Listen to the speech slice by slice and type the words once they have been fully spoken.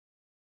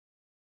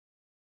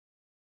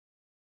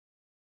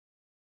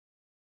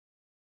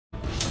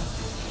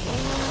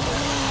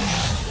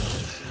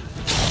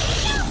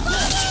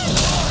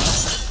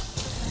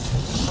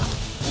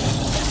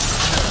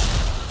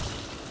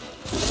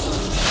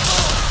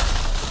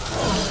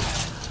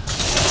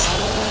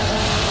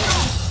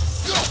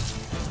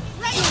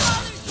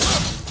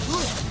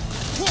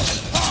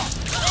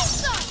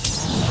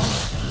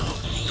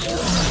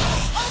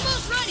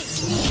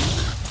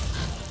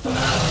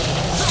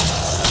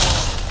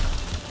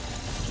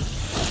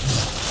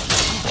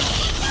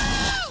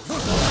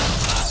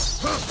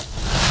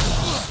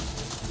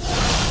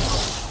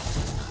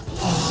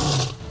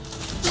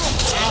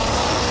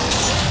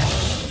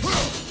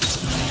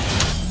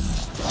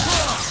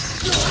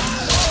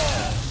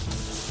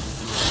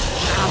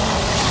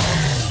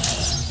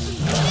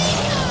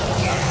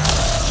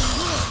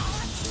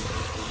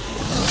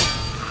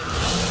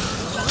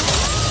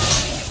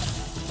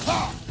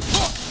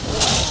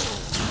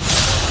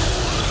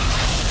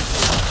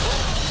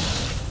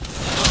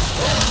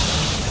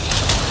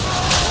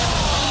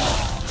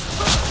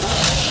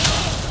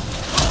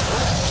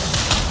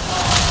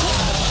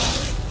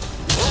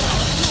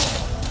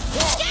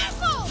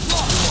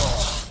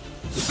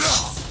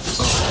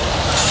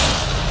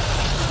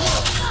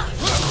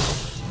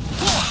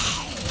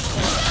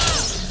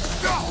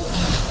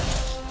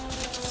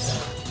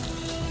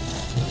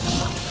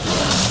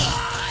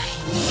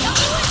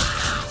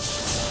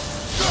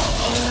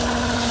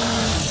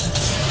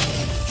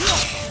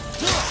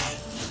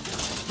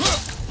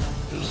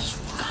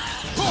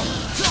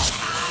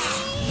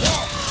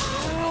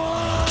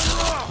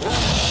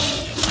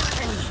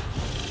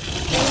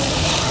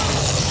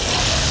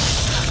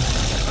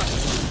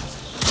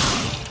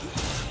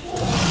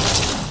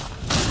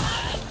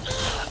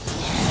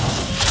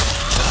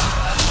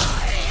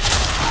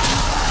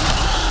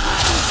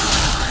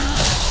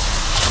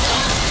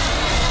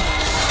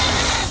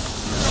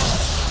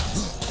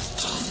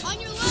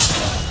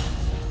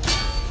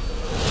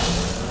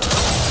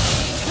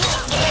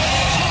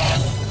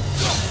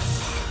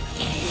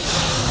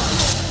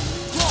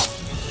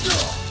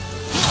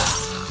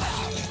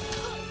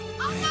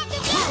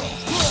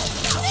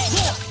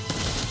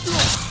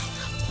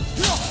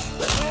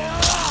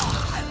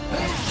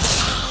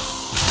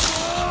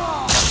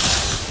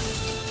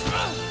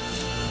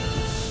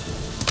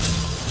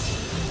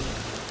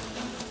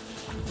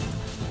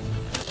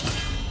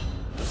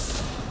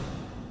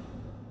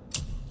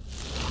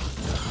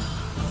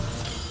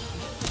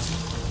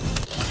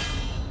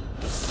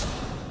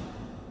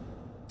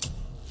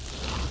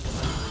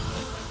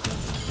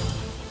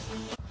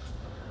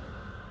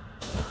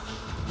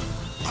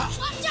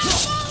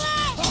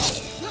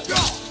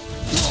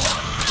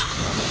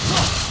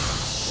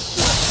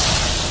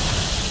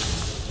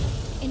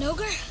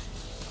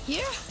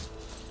Here?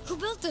 Who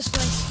built this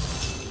place?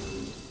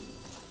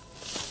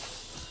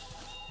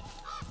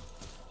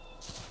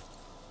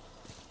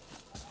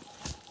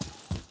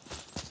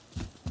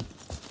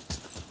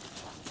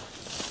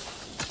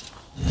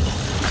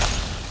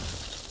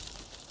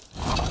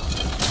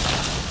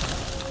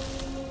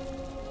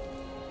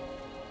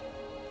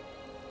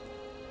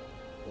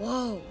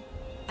 Whoa.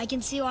 I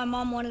can see why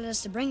Mom wanted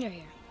us to bring her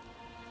here.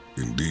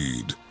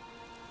 Indeed.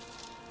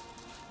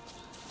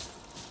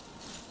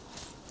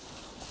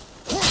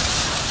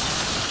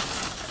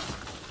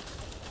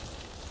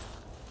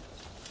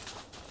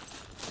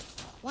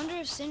 Wonder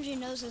if Sindri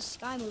knows the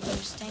sky mover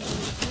is tanking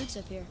the roots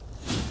up here.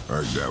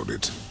 I doubt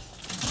it.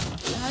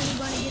 So how's he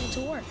going to get it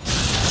to work?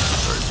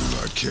 I do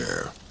not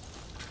care.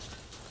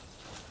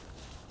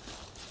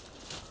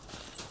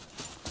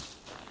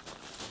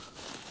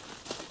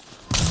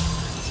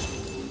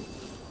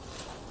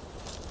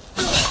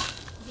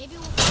 Maybe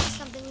we'll find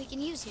something we can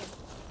use here.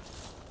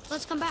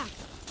 Let's come back.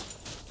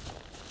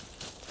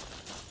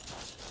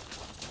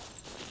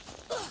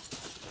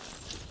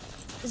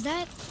 Is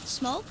that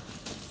smoke?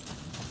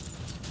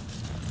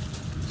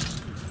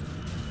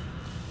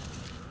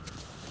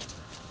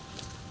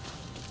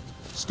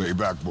 Stay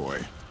back,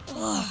 boy.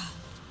 Ugh.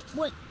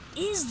 What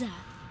is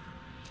that?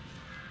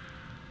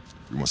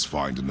 We must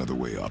find another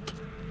way up.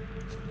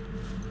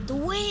 The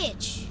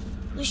witch!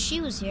 Wish she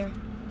was here.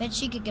 Bet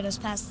she could get us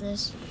past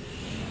this.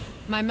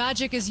 My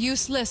magic is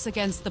useless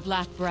against the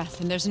Black Breath,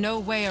 and there's no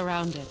way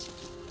around it.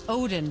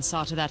 Odin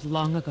saw to that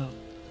long ago.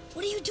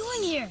 What are you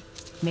doing here?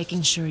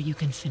 Making sure you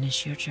can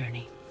finish your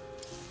journey.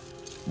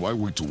 Why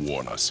wait to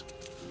warn us?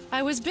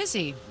 I was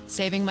busy,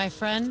 saving my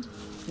friend,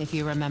 if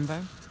you remember.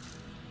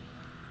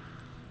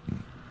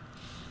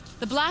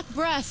 The Black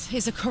Breath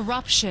is a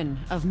corruption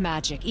of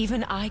magic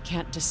even I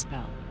can't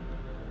dispel.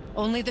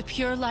 Only the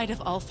pure light of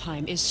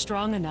Alfheim is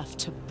strong enough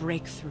to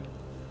break through.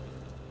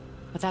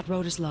 But that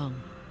road is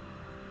long.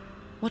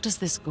 What does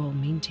this goal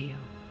mean to you?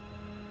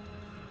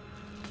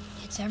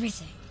 It's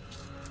everything.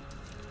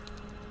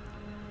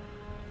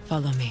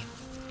 Follow me.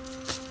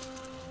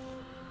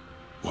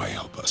 Why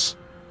help us?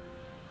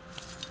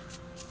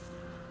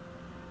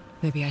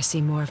 Maybe I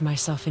see more of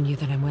myself in you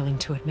than I'm willing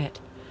to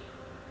admit.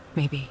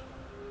 Maybe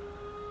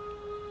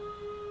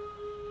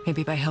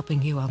by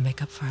helping you, I'll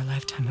make up for a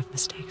lifetime of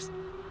mistakes.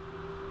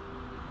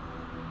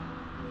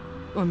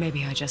 Or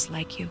maybe I just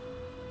like you.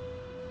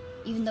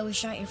 Even though we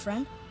shot your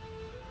friend?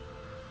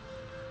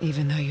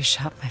 Even though you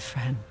shot my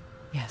friend,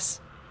 yes.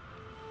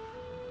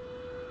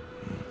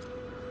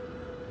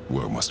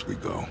 Where must we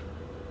go?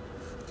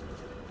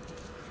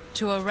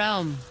 To a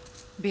realm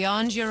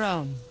beyond your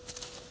own.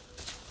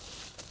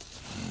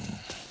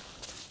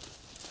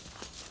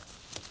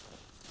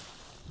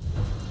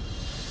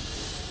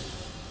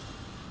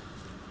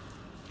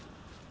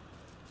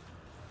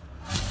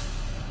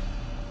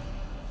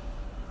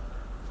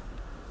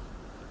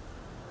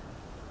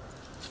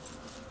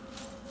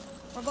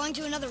 We're going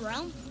to another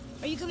realm?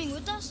 Are you coming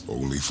with us?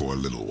 Only for a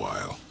little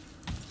while.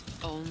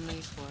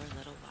 Only for a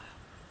little while.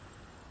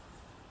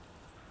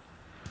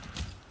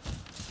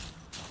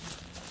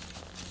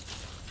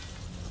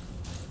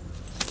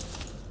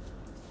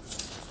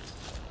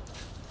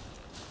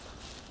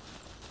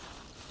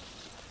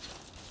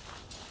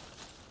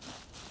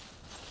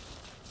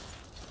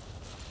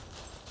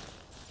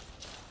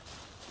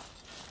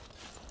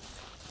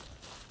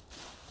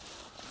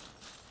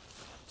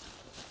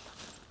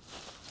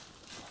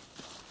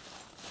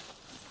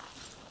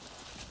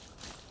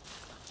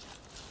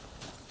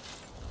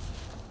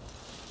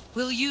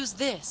 We'll use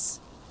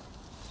this.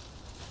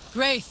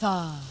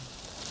 Greythaw.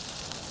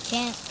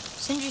 Can't.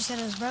 Sindri said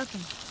it was broken.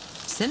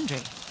 Sindri?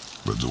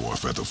 The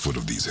dwarf at the foot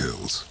of these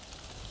hills.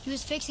 He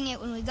was fixing it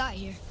when we got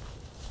here.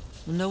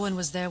 Well, no one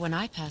was there when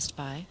I passed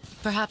by.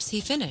 Perhaps he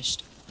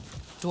finished.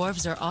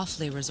 Dwarves are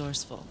awfully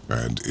resourceful.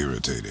 And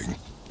irritating,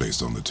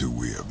 based on the two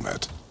we have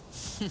met.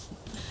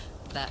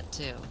 That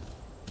too.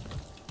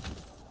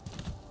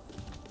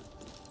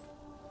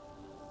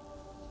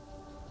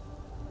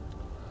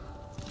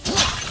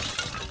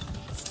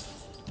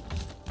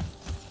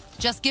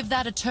 Just give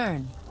that a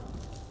turn.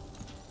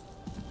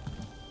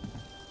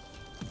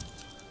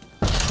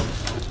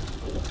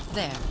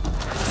 There.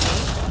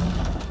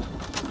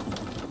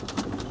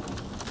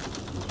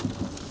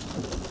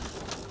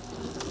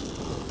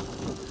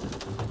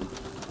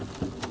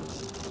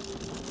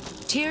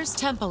 Tyr's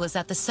temple is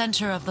at the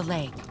center of the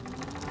lake.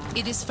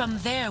 It is from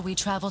there we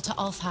travel to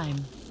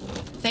Alfheim.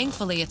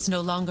 Thankfully, it's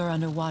no longer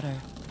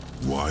underwater.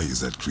 Why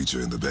is that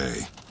creature in the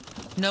bay?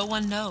 No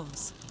one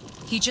knows.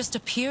 He just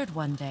appeared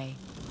one day.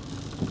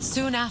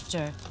 Soon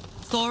after,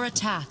 Thor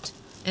attacked,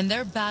 and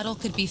their battle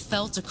could be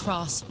felt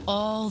across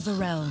all the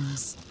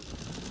realms.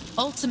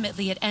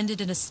 Ultimately, it ended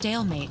in a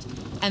stalemate,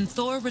 and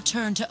Thor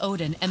returned to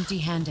Odin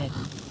empty-handed.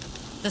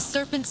 The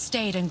serpent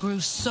stayed and grew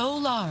so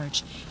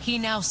large, he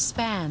now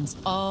spans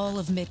all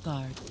of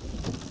Midgard.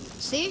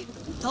 See?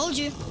 Told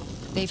you.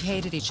 They've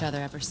hated each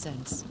other ever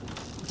since,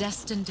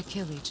 destined to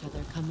kill each other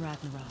come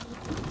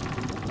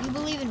Ragnarok. You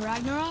believe in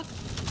Ragnarok?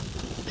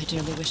 I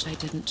dearly wish I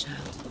didn't,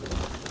 child.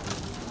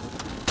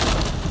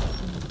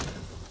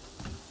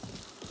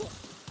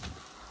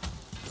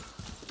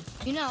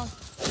 You know,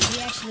 we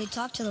actually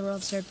talked to the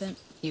world serpent.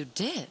 You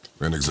did?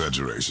 An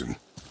exaggeration.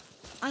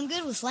 I'm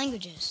good with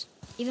languages,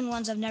 even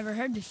ones I've never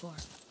heard before.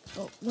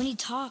 But when he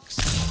talks,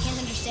 I can't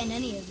understand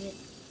any of it.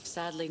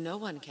 Sadly, no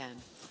one can.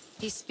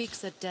 He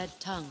speaks a dead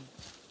tongue.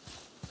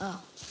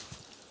 Oh.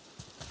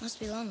 Must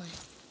be lonely.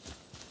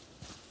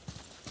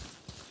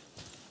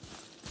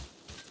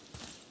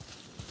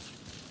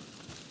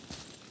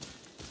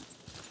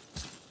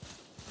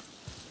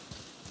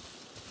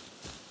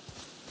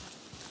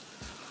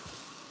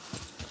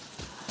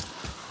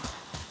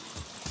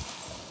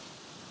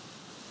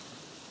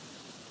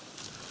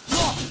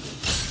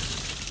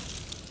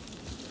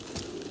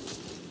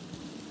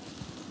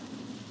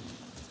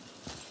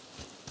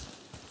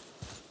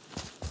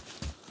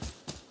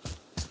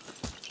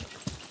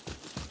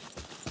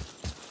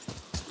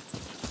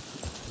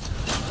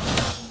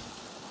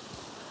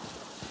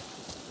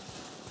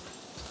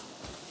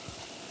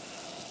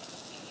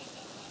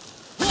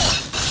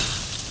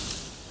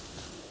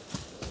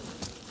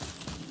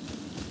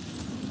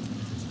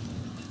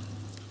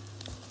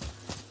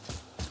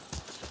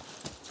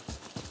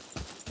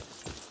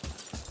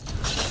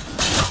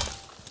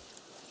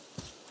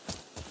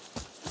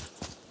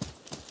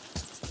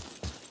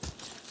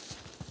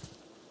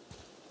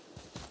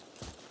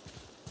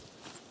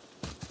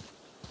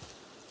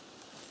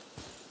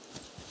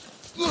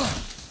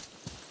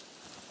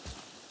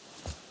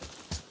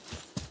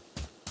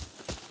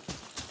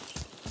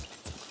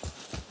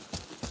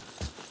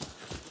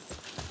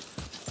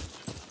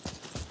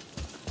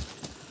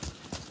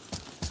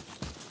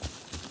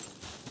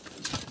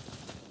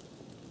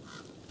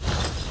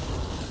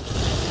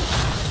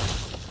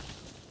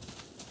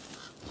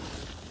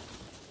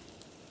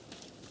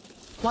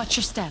 Watch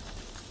your step.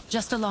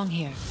 Just along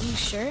here. You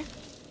sure?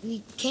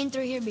 We came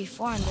through here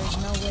before and there's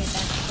no way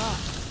back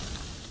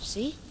across.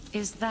 See?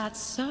 Is that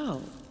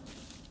so?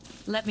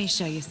 Let me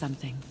show you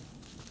something.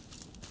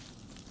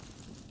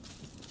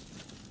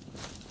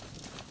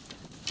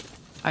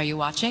 Are you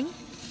watching?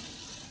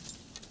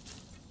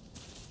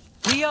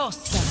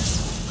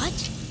 Diosa!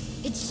 What?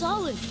 It's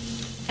solid.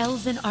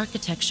 Elven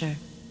architecture.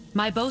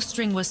 My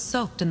bowstring was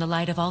soaked in the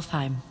light of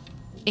Alfheim.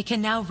 It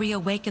can now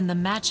reawaken the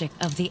magic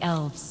of the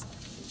elves.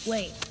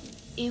 Wait,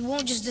 it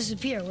won't just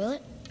disappear, will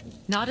it?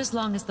 Not as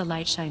long as the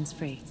light shines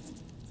free.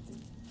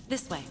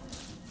 This way.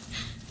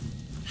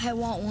 I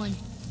want one.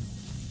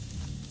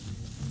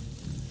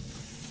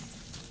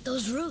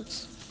 Those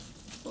roots.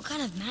 What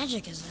kind of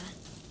magic is that?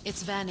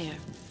 It's Vanir.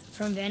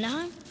 From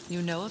Vanaheim?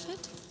 You know of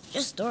it?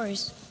 Just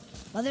stories.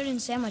 Mother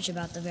didn't say much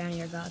about the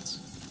Vanir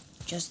gods.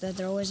 Just that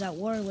they're always at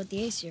war with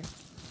the Aesir.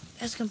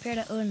 As compared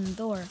to Odin and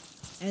Thor,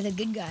 they're the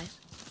good guys.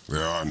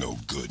 There are no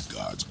good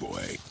gods,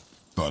 boy.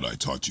 Thought I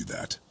taught you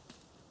that.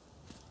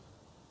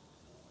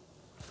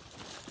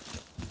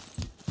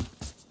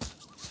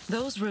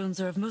 Those runes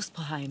are of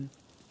Muspelheim,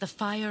 the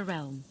Fire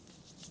Realm.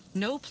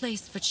 No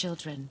place for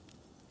children,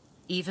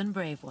 even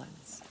brave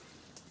ones.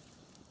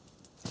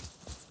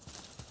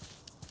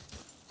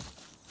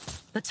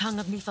 The Tongue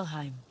of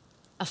Niflheim,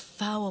 a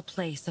foul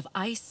place of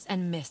ice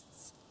and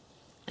mists,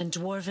 and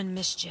dwarven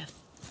mischief.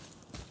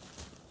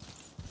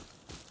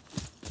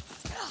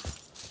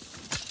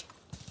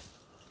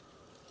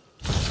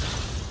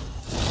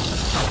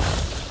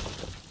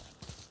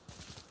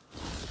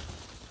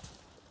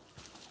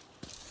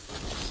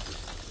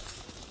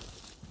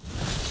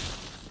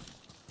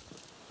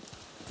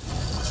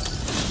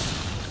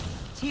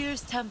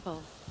 Tyr's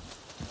Temple.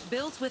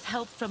 Built with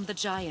help from the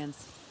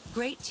giants,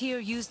 Great Tyr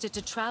used it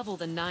to travel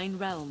the 9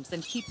 realms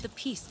and keep the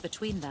peace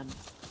between them.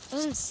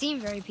 Doesn't seem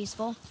very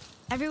peaceful.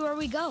 Everywhere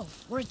we go,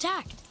 we're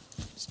attacked.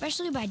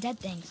 Especially by dead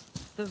things.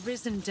 The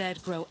risen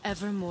dead grow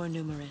ever more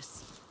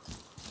numerous.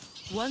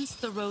 Once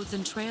the roads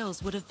and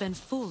trails would have been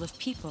full of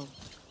people.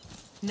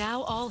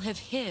 Now all have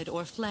hid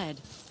or fled,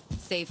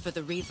 save for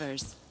the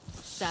Reavers,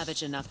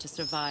 savage enough to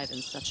survive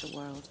in such a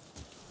world.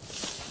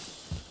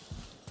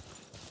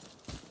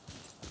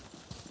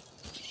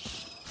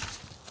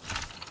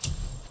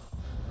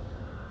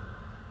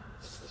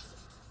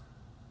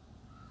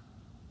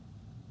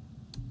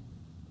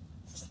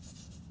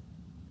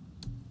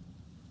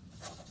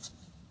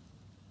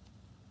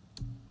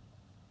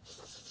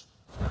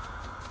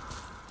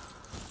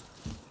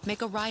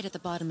 Make a right at the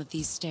bottom of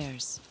these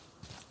stairs.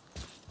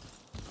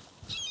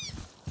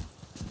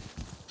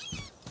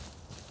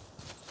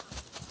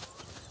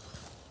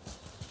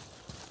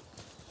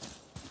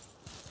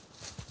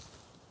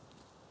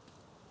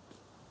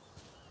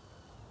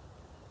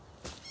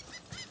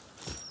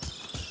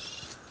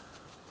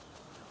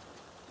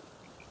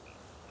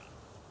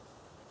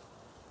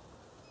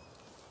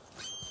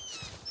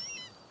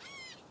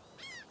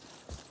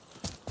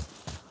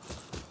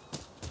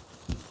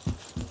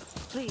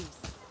 Please.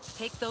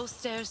 Take those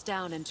stairs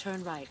down and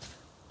turn right.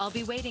 I'll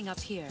be waiting up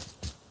here.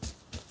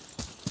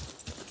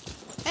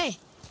 Hey,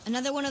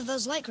 another one of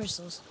those light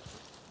crystals.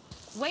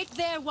 Wait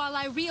there while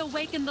I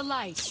reawaken the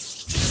light.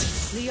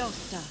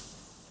 Leosta.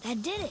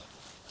 That did it.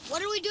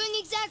 What are we doing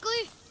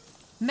exactly?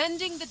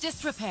 Mending the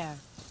disrepair.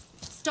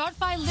 Start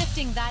by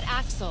lifting that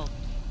axle.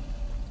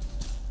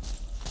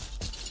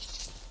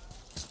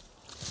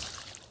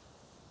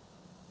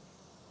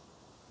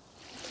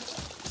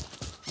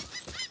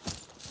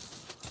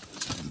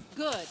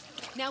 Good.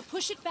 Now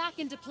push it back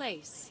into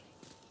place.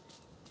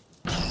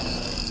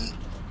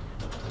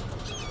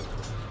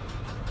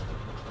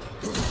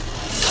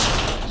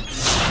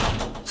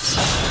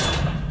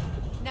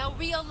 Now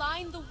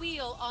realign the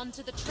wheel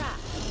onto the track.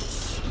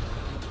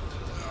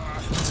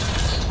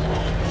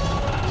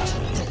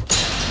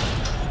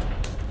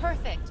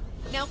 Perfect.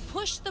 Now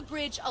push the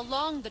bridge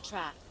along the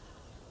track.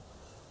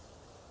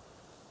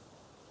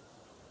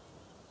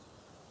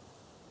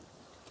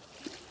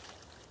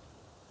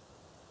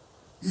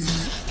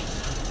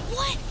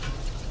 What?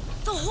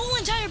 The whole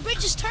entire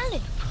bridge is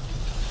turning.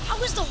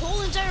 How is the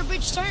whole entire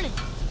bridge turning?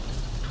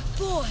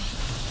 Boy,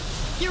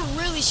 you're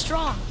really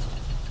strong.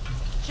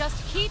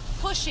 Just keep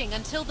pushing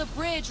until the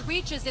bridge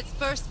reaches its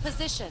first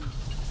position.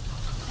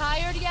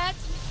 Tired yet?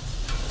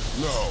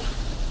 No.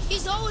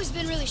 He's always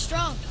been really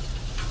strong.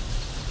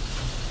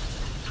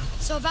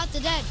 So about the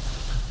dead.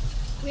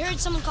 We heard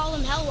someone call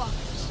them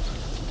Hellwalkers.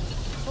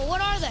 But what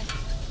are they?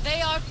 They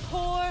are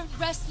poor,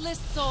 restless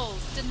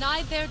souls,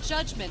 denied their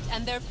judgment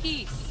and their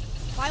peace.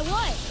 By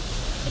what?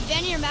 Could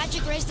Vanir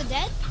magic raise the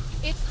dead?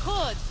 It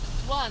could,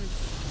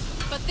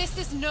 once. But this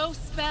is no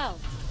spell.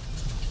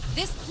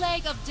 This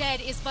plague of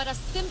dead is but a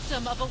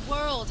symptom of a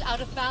world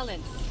out of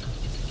balance.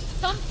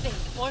 Something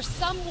or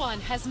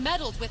someone has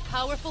meddled with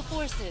powerful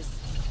forces.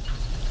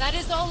 That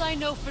is all I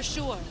know for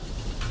sure.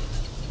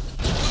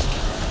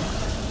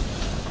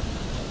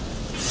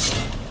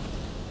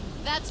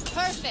 That's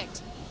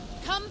perfect.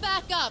 Come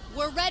back up.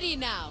 We're ready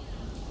now.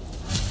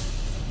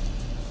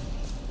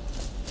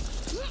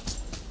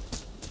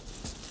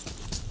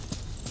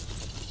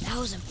 That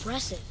was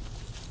impressive.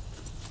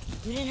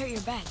 You didn't hurt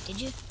your back,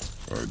 did you?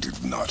 I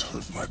did not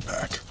hurt my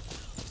back.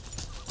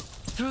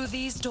 Through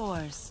these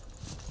doors.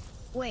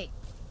 Wait,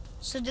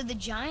 so did the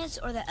Giants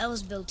or the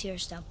Elves build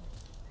Tyr's temple?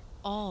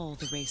 All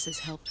the races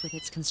helped with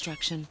its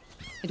construction.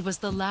 It was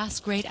the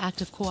last great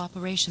act of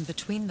cooperation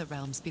between the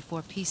realms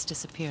before peace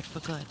disappeared for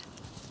good.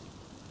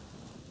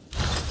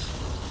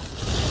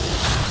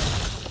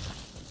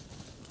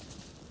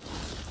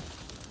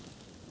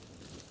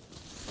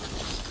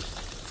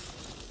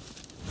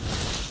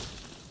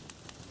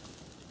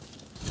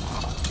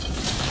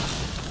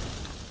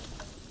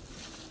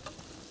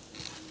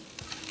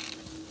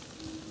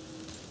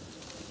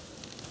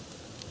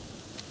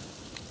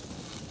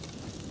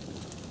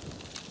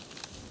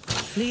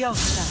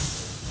 Lyosta.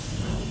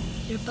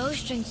 Your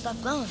bowstring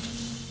stopped glowing.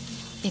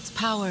 Its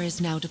power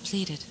is now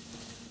depleted.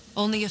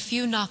 Only a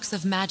few knocks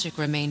of magic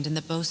remained in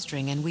the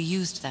bowstring, and we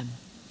used them.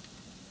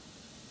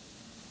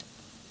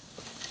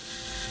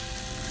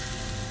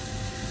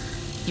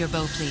 Your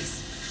bow,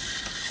 please.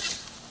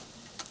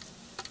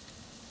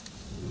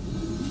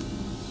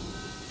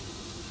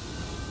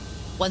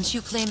 Once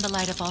you claim the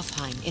Light of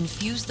Alfheim,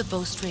 infuse the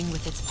bowstring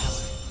with its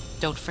power.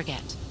 Don't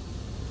forget.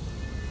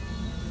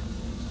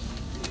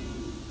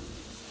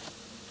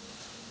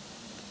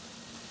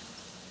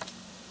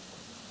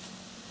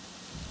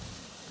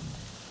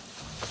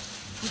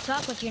 You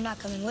talk like you're not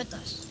coming with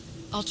us.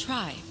 I'll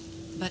try,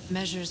 but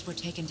measures were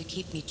taken to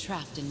keep me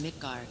trapped in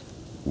Midgard.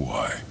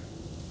 Why?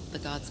 The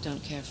gods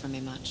don't care for me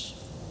much.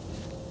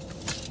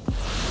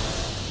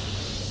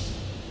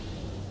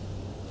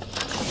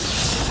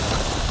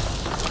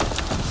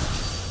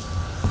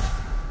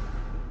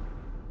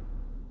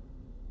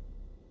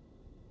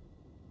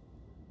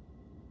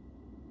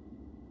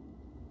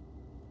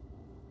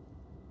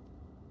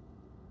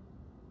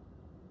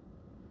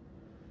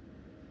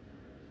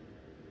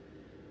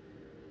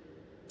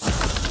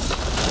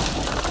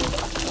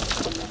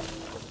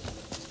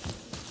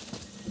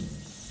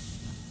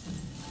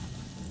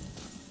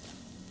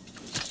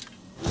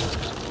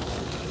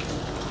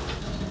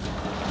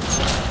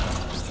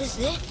 Is this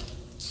it?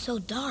 It's so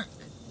dark.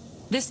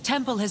 This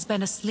temple has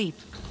been asleep,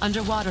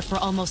 underwater for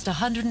almost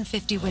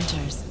 150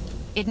 winters.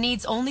 It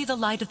needs only the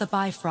light of the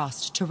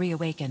Bifrost to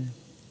reawaken.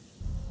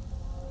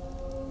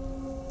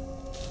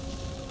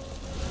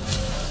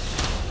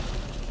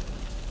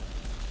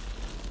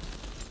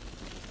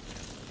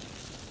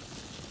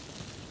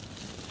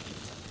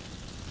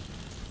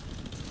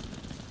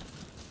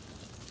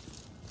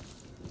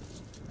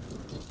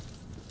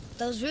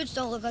 Those roots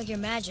don't look like your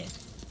magic.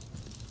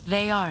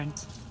 They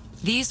aren't.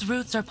 These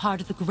roots are part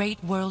of the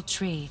Great World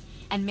Tree,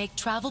 and make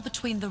travel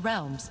between the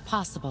realms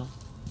possible.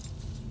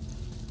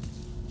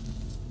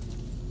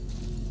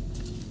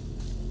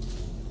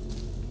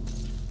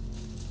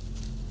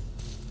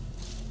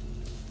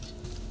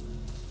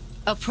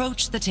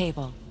 Approach the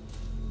table.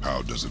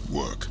 How does it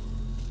work?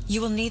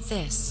 You will need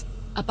this,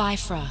 a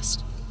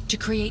Bifrost, to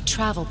create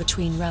travel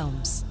between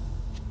realms.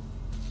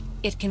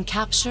 It can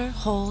capture,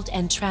 hold,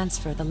 and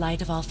transfer the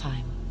Light of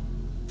Alfheim.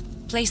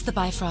 Place the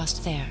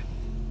Bifrost there.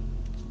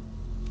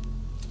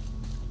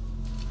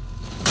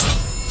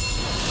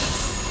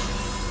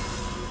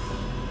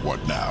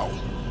 What now?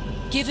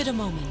 Give it a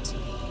moment.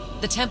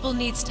 The temple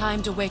needs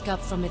time to wake up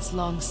from its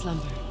long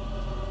slumber.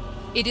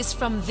 It is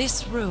from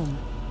this room,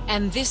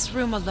 and this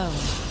room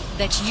alone,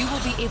 that you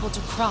will be able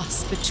to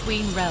cross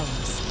between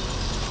realms.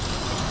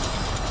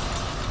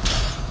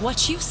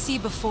 What you see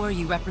before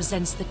you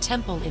represents the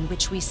temple in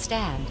which we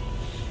stand,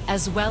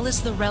 as well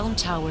as the realm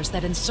towers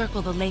that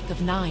encircle the Lake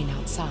of Nine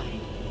outside.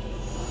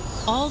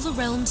 All the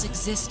realms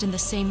exist in the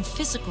same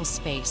physical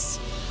space,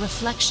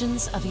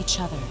 reflections of each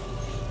other.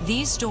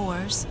 These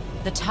doors,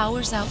 the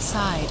towers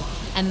outside,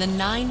 and the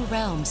 9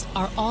 realms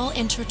are all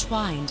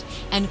intertwined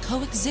and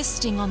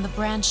coexisting on the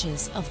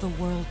branches of the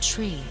World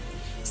Tree,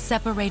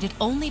 separated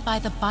only by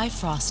the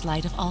Bifrost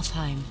light of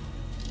Alfheim.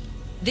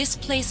 This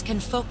place can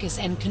focus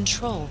and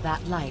control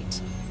that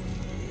light.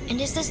 And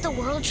is this the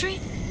World Tree?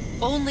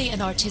 Only an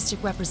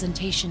artistic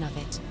representation of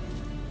it.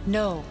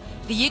 No,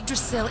 the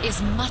Yggdrasil is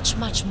much,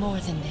 much more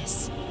than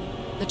this.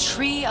 The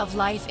Tree of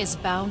Life is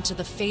bound to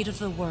the fate of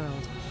the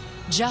world,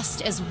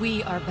 just as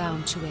we are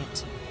bound to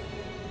it.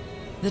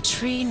 The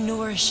tree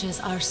nourishes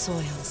our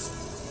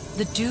soils.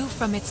 The dew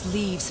from its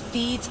leaves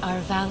feeds our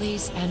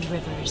valleys and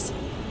rivers.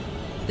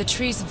 The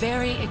tree's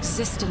very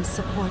existence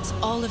supports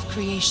all of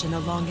creation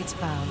along its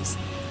boughs.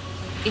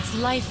 Its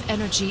life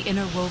energy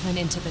interwoven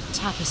into the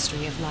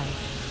tapestry of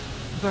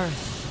life.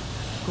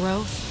 Birth,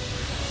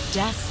 growth,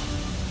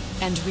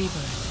 death, and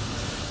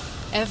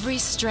rebirth. Every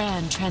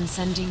strand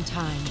transcending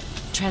time,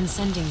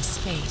 transcending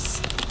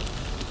space.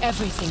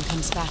 Everything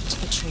comes back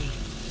to the tree.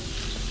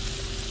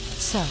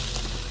 So,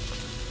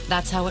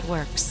 that's how it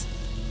works.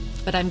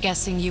 But I'm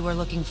guessing you were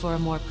looking for a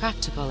more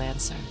practical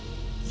answer.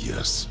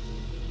 Yes.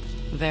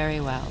 Very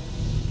well.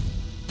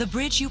 The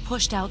bridge you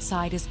pushed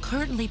outside is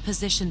currently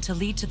positioned to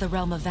lead to the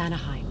realm of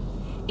Vanaheim.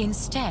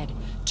 Instead,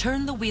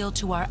 turn the wheel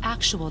to our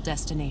actual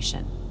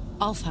destination,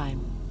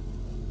 Alfheim.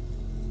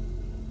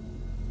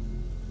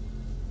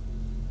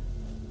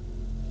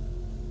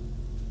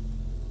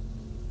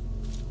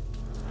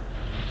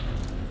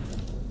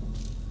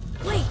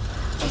 Wait,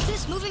 is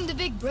this moving the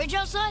big bridge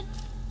outside?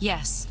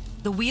 Yes,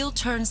 the wheel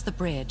turns the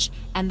bridge,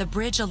 and the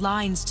bridge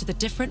aligns to the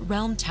different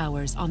realm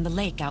towers on the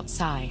lake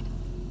outside.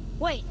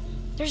 Wait,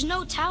 there's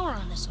no tower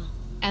on this one.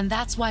 And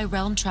that's why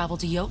realm travel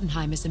to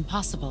Jotunheim is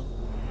impossible.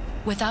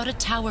 Without a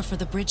tower for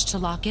the bridge to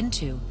lock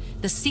into,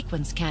 the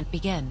sequence can't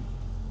begin.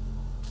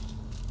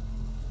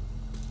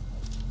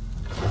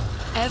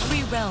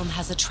 Every realm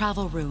has a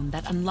travel room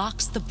that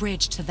unlocks the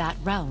bridge to that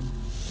realm.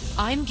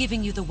 I'm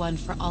giving you the one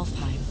for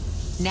Alfheim.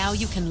 Now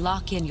you can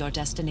lock in your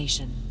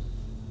destination.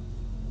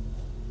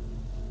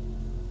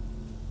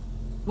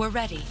 We're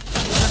ready.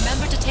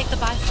 Remember to take the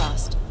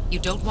Bifrost. You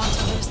don't want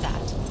to lose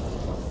that.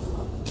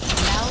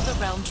 Now the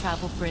realm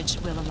travel bridge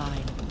will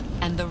align,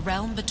 and the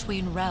realm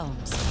between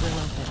realms will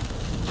open.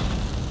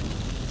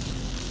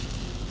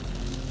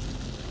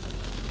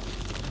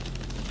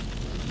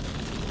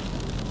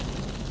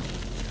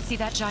 See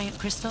that giant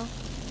crystal?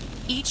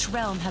 Each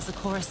realm has a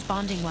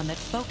corresponding one that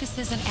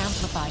focuses and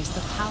amplifies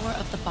the power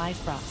of the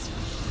Bifrost,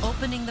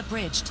 opening the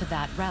bridge to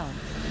that realm.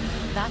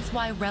 That's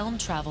why realm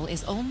travel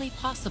is only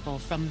possible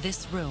from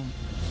this room.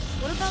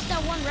 What about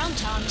that one realm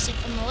tower missing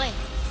from the lake?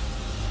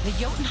 The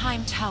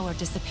Jotunheim Tower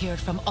disappeared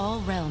from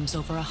all realms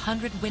over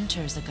 100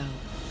 winters ago,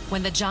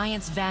 when the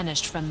giants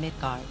vanished from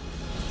Midgard.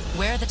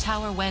 Where the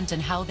tower went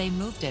and how they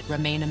moved it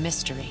remain a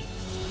mystery.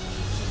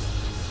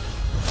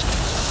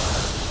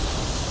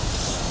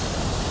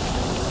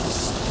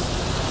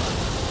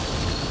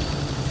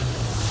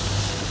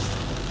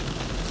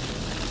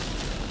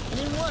 It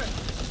didn't work.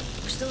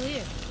 We're still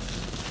here.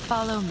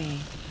 Follow me.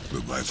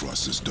 The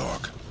Bifrost is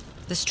dark.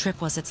 This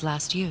trip was its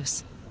last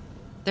use.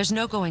 There's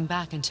no going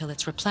back until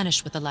it's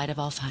replenished with the light of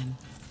Alfheim.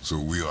 So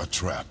we are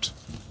trapped.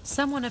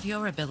 Someone of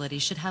your ability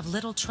should have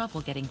little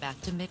trouble getting back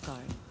to Midgard.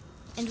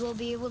 And we'll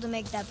be able to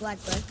make that black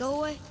bread go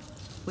away?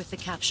 With the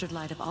captured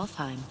light of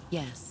Alfheim,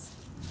 yes.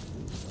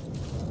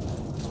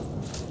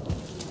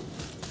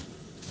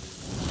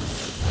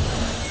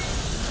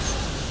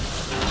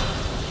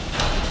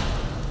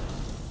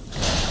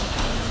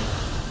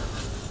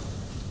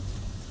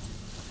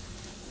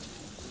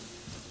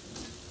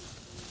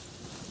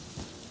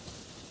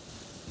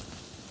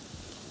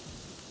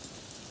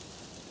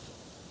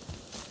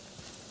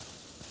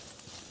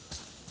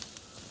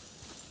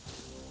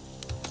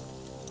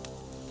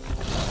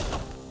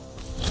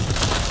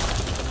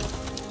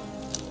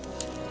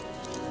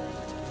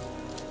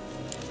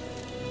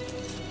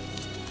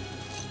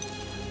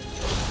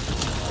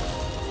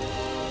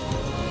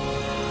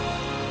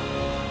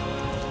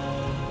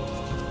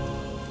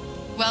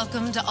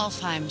 Welcome to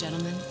Alfheim,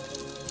 gentlemen.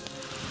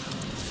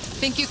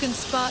 Think you can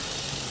spot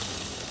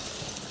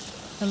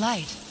the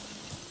light?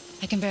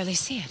 I can barely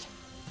see it.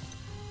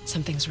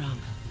 Something's wrong.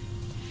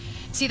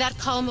 See that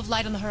column of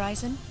light on the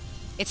horizon?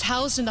 It's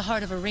housed in the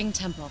heart of a ring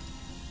temple.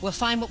 We'll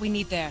find what we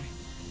need there.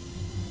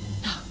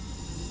 No.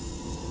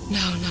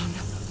 No.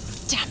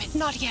 Damn it,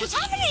 not yet. What's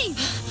happening?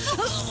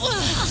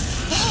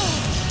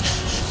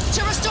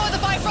 To restore the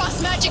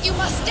Bifrost magic, you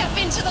must step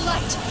into the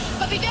light.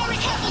 But be very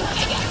careful not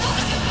to get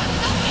caught.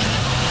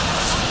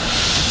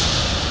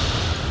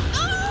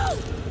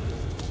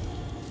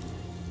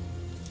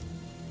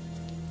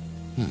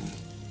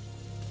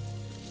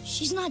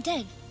 She's not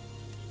dead.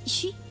 Is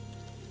she?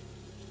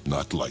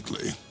 Not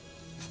likely.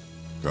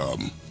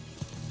 Come.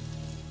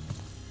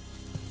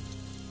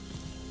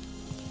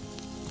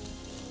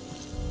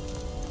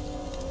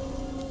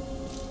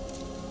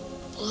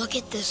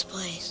 Look at this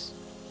place.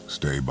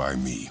 Stay by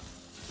me.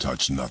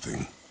 Touch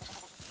nothing.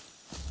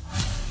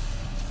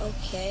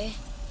 Okay.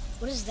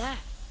 What is that?